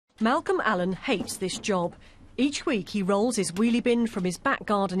Malcolm Allen hates this job. Each week he rolls his wheelie bin from his back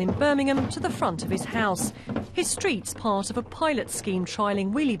garden in Birmingham to the front of his house. His street's part of a pilot scheme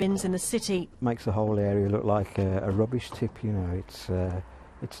trialling wheelie bins in the city. Makes the whole area look like a rubbish tip, you know.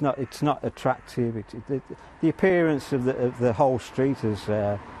 It's not attractive. The appearance of the whole street has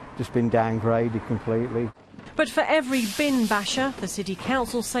just been downgraded completely. But for every bin basher, the City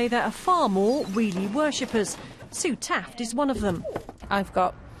Council say there are far more wheelie worshippers. Sue Taft is one of them. I've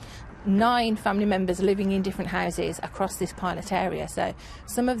got 9 family members living in different houses across this pilot area, so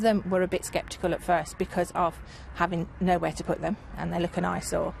some of them were a bit sceptical at first because of having nowhere to put them and they look an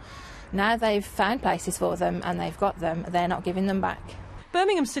eyesore. Now they've found places for them and they've got them, they're not giving them back.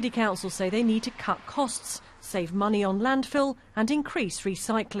 Birmingham City Council say they need to cut costs, save money on landfill and increase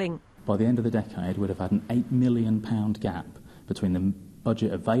recycling. By the end of the decade, we'd have had an £8 million gap between the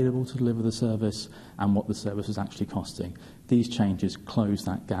budget available to deliver the service and what the service was actually costing. These changes close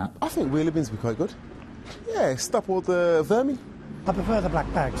that gap. I think wheelie bins would be quite good. Yeah, stop all the vermin. I prefer the black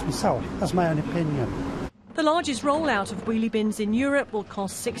bags myself, that's my own opinion. The largest rollout of wheelie bins in Europe will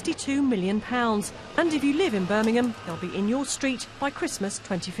cost £62 million. And if you live in Birmingham, they'll be in your street by Christmas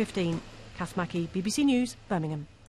 2015. Kath Mackey, BBC News, Birmingham.